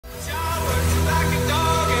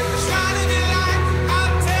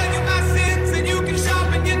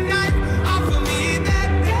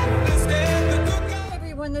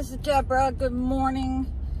Deborah. Good morning.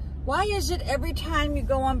 Why is it every time you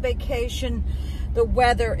go on vacation, the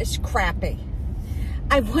weather is crappy?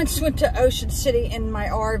 I once went to Ocean City in my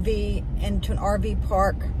RV, into an RV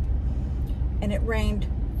park, and it rained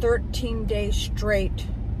 13 days straight,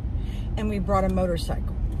 and we brought a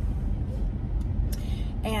motorcycle.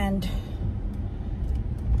 And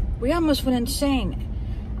we almost went insane.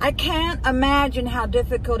 I can't imagine how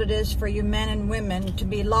difficult it is for you men and women to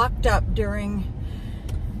be locked up during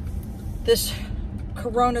this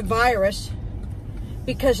coronavirus,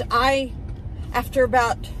 because after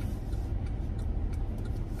about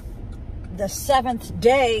the 7th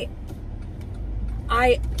day,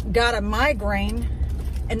 I got a migraine,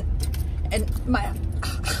 and my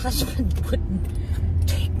husband wouldn't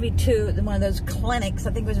take me to one of those clinics.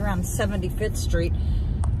 I think it was around 75th Street.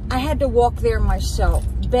 I had to walk there myself,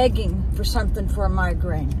 begging for something for a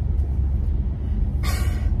migraine.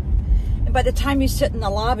 And by the time you sit in the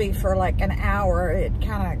lobby for like an hour, it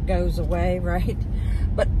kind of goes away, right?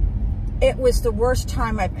 But it was the worst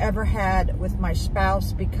time I've ever had with my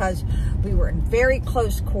spouse, because we were in very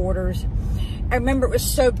close quarters. I remember it was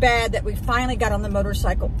so bad that we finally got on the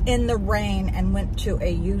motorcycle in the rain and went to a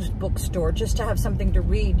used bookstore just to have something to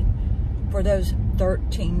read for those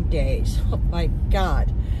 13 days. Oh my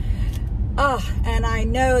God. And I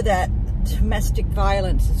know that domestic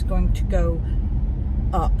violence is going to go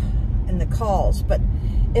up in the calls, but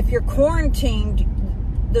if you're quarantined,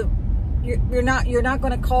 you're not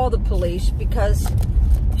going to call the police, because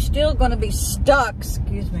you're still going to be stuck, still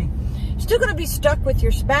going to be stuck with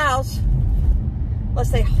your spouse,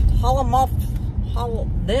 unless they haul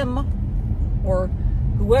them or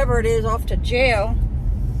whoever it is off to jail.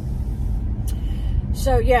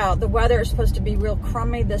 So yeah, the weather is supposed to be real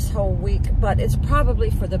crummy this whole week, but it's probably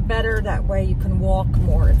for the better. That way you can walk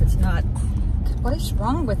more if it's not. What is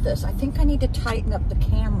wrong with this? I think I need to tighten up the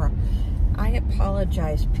camera. I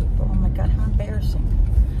apologize, people. Oh my God, how embarrassing.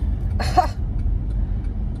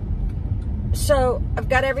 So I've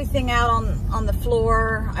got everything out on the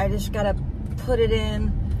floor. I just got to put it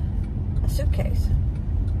in a suitcase.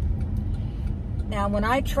 Now, when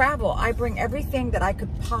I travel, I bring everything that I could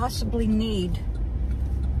possibly need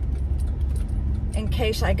in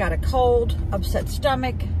case I got a cold, upset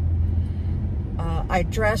stomach. I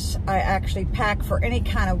actually pack for any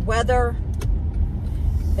kind of weather.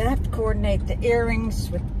 Then I have to coordinate the earrings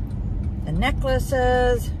with the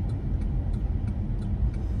necklaces.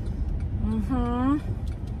 I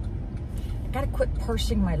gotta quit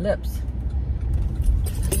pursing my lips.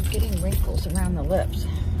 I'm getting wrinkles around the lips.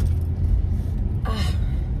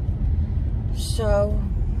 So,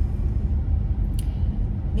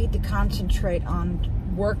 need to concentrate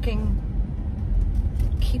on working.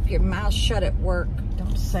 Keep your mouth shut at work.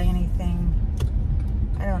 Don't say anything.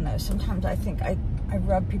 I don't know. Sometimes I think I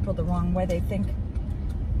rub people the wrong way. They think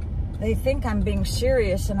I'm being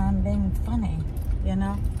serious and I'm being funny. You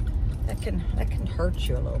know, that can hurt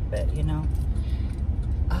you a little bit. You know,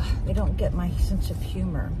 they don't get my sense of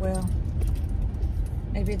humor. Well,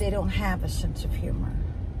 maybe they don't have a sense of humor.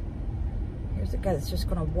 Here's a guy that's just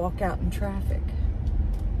going to walk out in traffic.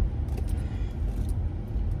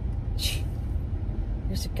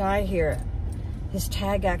 There's a guy here. His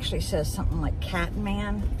tag actually says something like Cat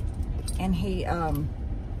Man, and he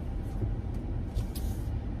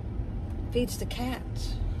feeds the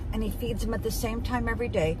cats, and he feeds them at the same time every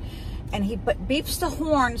day, and he beeps the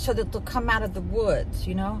horn so that they'll come out of the woods.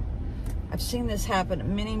 You know, I've seen this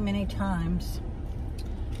happen many times.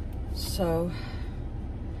 So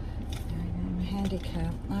I'm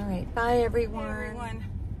handicapped. All right, bye everyone.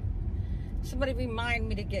 Somebody remind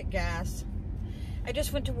me to get gas. I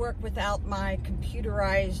just went to work without my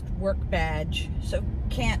computerized work badge, so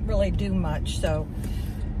can't really do much. So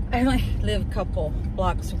I only live a couple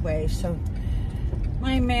blocks away. So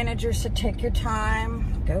my manager said, take your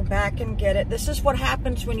time, go back and get it. This is what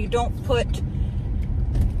happens when you don't put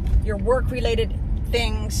your work-related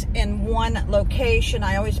things in one location.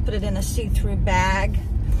 I always put it in a see-through bag.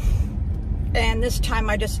 And this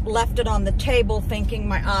time I just left it on the table thinking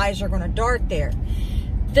my eyes are going to dart there.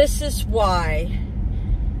 This is why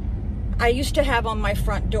I used to have on my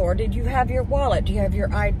front door, did you have your wallet? Do you have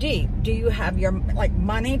your ID? Do you have your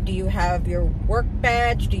money? Do you have your work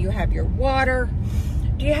badge? Do you have your water?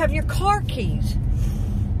 Do you have your car keys?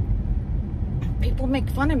 People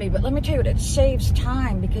make fun of me, but let me tell you what, it saves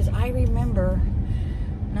time, because I remember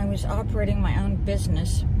when I was operating my own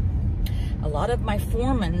business, a lot of my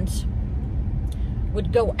foremans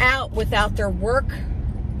would go out without their work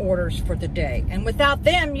orders for the day, and without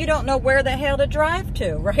them you don't know where the hell to drive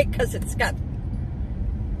to, right? Because it's got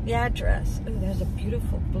the address. Oh, there's a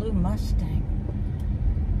beautiful blue Mustang.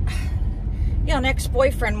 an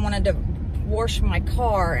ex-boyfriend wanted to wash my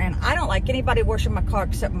car, and I don't like anybody washing my car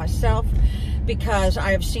except myself, because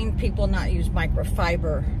I have seen people not use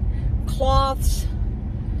microfiber cloths,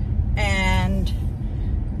 and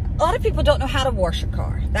a lot of people don't know how to wash a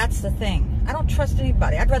car. That's the thing. I don't trust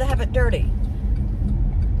anybody. I'd rather have it dirty.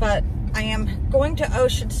 But I am going to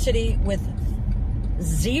Ocean City with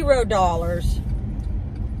 $0.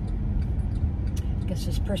 I guess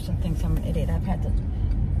this person thinks I'm an idiot. I've had the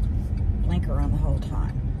blinker on the whole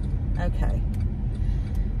time. Okay.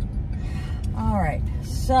 All right.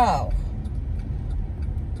 So,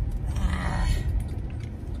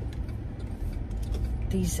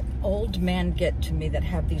 these old men get to me that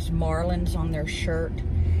have these marlins on their shirt.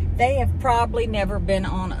 They have probably never been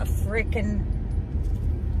on a frickin'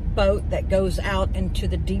 boat that goes out into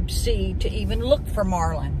the deep sea to even look for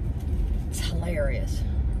marlin. It's hilarious.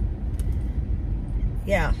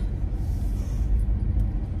 Yeah.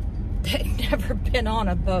 They've never been on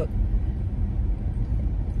a boat.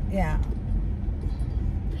 Yeah.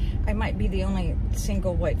 I might be the only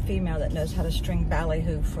single white female that knows how to string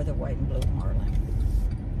ballyhoo for the white and blue marlin.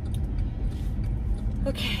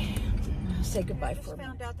 Okay, I'll say goodbye for a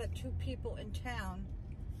minute. I found out that 2 people in town,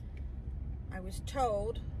 I was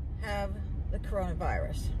told, have the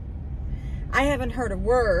coronavirus. I haven't heard a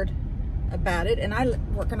word about it, and I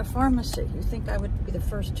work in a pharmacy. You think I would be the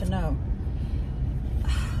first to know?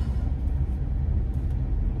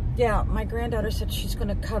 Yeah, my granddaughter said she's going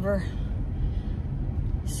to cover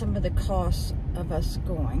some of the costs of us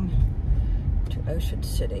going to Ocean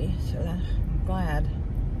City, so that, I'm glad.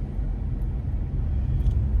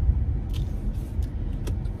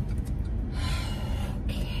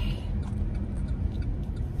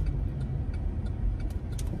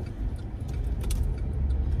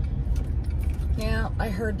 Yeah, I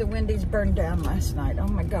heard the Wendy's burned down last night. Oh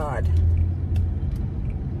my God.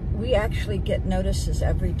 We actually get notices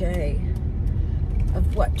every day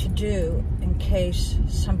of what to do in case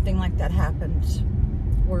something like that happens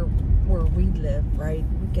where we live, right?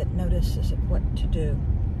 We get notices of what to do.